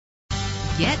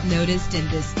Get noticed in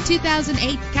this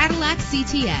 2008 Cadillac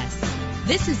CTS.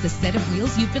 This is the set of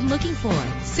wheels you've been looking for.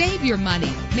 Save your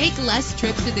money. Make less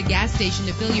trips to the gas station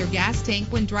to fill your gas tank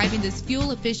when driving this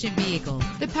fuel-efficient vehicle.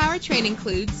 The powertrain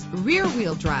includes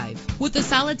rear-wheel drive with a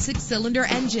solid 6-cylinder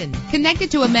engine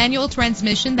connected to a manual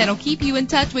transmission that'll keep you in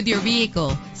touch with your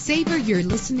vehicle. Savor your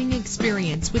listening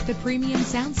experience with the premium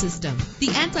sound system. The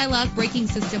anti-lock braking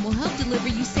system will help deliver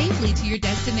you safely to your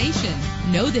destination.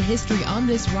 Know the history on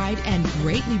this ride and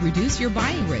greatly reduce your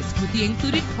buying risk with the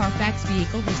included Carfax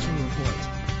Vehicle History Report.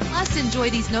 Plus, enjoy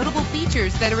these notable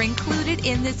features that are included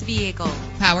in this vehicle: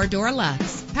 power door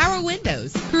locks, power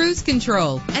windows, cruise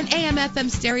control, an AM/FM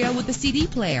stereo with a CD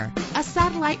player, a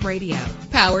satellite radio,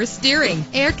 power steering,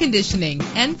 air conditioning.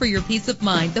 And for your peace of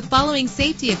mind, the following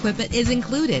safety equipment is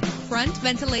included: front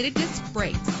ventilated disc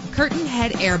brakes, curtain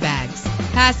head airbags,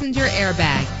 passenger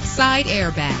airbag, side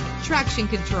airbag, traction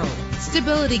control,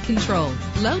 stability control,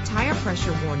 low tire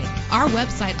pressure warning. Our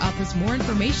website offers more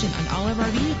information on all of our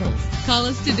vehicles. Call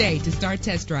us today to start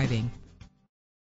test driving.